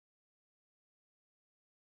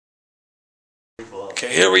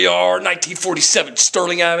Okay, here we are, 1947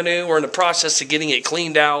 Sterling Avenue. We're in the process of getting it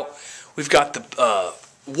cleaned out. We've got the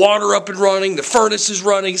water up and running. The furnace is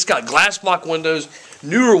running. It's got glass block windows,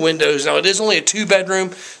 newer windows. Now, it is only a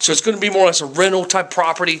 2-bedroom, so it's going to be more or less a rental type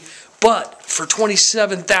property. But for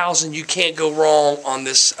 $27,000, you can't go wrong on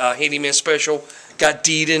this handyman special. Got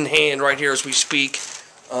deed in hand right here as we speak.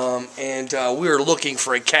 We are looking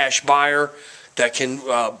for a cash buyer that can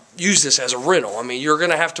use this as a rental. I mean, you're going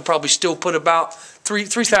to have to probably still put about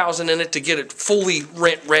 $3,000 in it to get it fully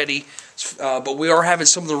rent ready. But we are having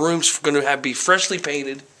some of the rooms going to be freshly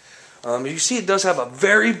painted. You see, it does have a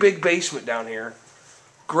very big basement down here.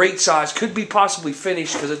 Great size. Could be possibly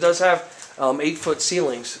finished because it does have 8-foot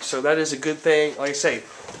ceilings. So that is a good thing. Like I say,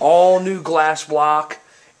 all new glass block,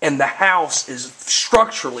 and the house is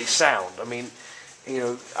structurally sound. I mean, you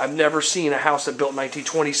know, I've never seen a house that built in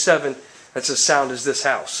 1927 that's as sound as this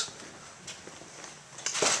house.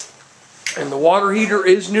 And the water heater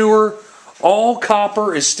is newer. All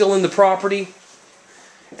copper is still in the property,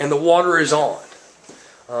 and the water is on.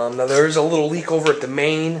 Now there is a little leak over at the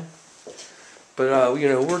main, but you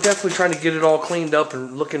know, we're definitely trying to get it all cleaned up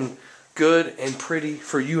and looking good and pretty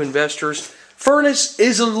for you investors. Furnace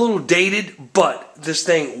is a little dated, but this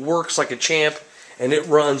thing works like a champ, and it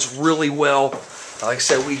runs really well. Like I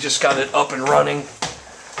said, we just got it up and running.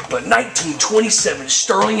 But 1927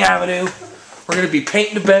 Sterling Avenue. We're going to be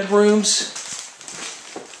painting the bedrooms.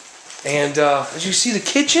 And as you see, the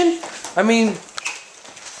kitchen, I mean,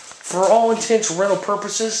 for all intents and rental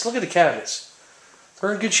purposes, look at the cabinets.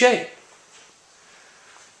 They're in good shape.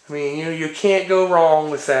 I mean, you know, you can't go wrong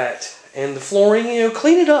with that. And the flooring, you know,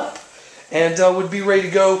 clean it up. And would be ready to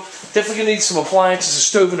go. Definitely going to need some appliances. A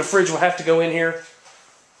stove and a fridge will have to go in here.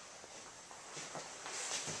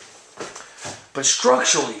 But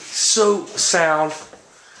structurally, so sound.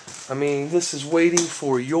 I mean, this is waiting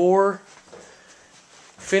for your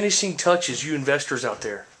finishing touches, you investors out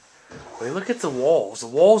there. I mean, look at the walls. The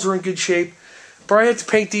walls are in good shape. Probably have to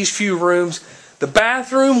paint these few rooms. The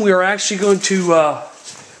bathroom, we are actually going to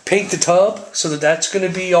paint the tub so that that's going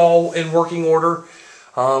to be all in working order.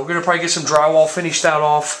 We're going to probably get some drywall, finish that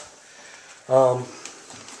off.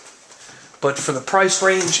 But for the price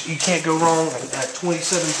range, you can't go wrong at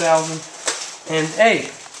 $27,000. And hey,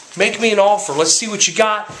 make me an offer. Let's see what you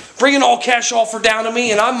got. Bring an all-cash offer down to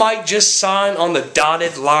me, and I might just sign on the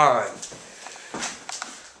dotted line.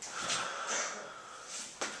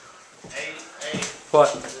 Hey.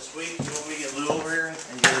 What? This week, you want me to get Lou over here and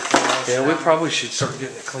get it? Yeah, we probably should start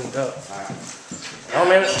getting it cleaned up. Alright. Oh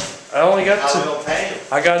man, I only got How to. we gonna pay him?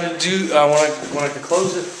 I got to do when I can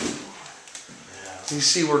close it. You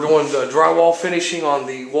see, we're doing the drywall finishing on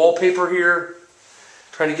the wallpaper here.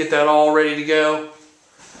 Trying to get that all ready to go.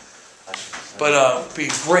 But be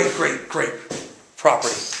great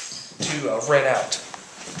property to rent out.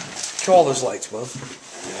 Kill all those lights, bub.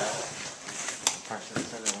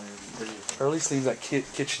 Or at least leave that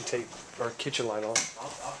kitchen tape or kitchen light on.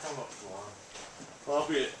 I'll come up for one. Well, I'll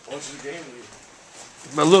be watching the game with you.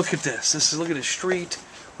 But look at this. Look at the street.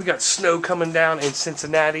 We got snow coming down in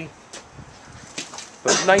Cincinnati.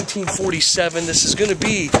 But 1947, this is going to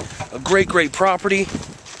be a great property.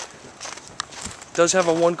 Does have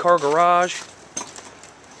a 1-car garage,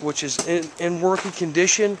 which is in working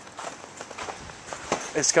condition.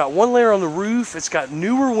 It's got 1 layer on the roof. It's got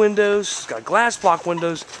newer windows. It's got glass block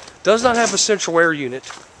windows. Does not have a central air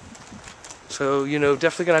unit. So, you know,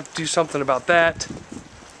 definitely going to have to do something about that.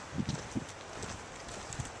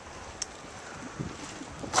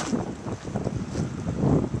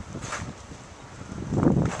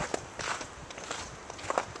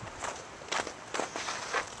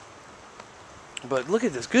 But look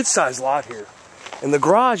at this good sized lot here. And the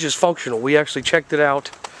garage is functional. We actually checked it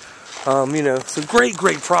out. You know, it's a great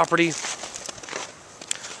property.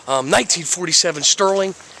 1947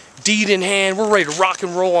 Sterling, deed in hand. We're ready to rock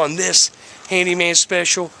and roll on this handyman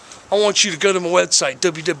special. I want you to go to my website,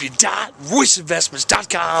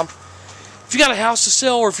 www.royceinvestments.com. If you got a house to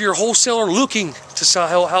sell, or if you're a wholesaler looking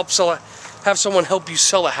to have someone help you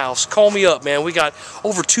sell a house, call me up, man. We got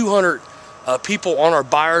over 200 people on our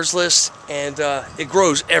buyers list, and it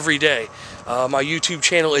grows every day. My YouTube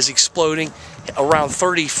channel is exploding. Around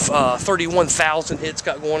 31,000 hits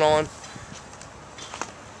got going on.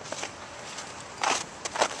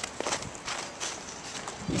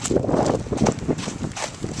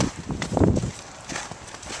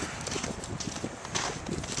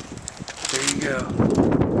 There you go.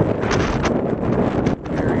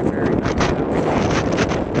 Very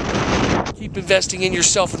nice. Keep investing in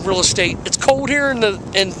yourself in real estate. It's cold here in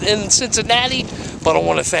Cincinnati, but I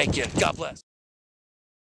want to thank you. God bless.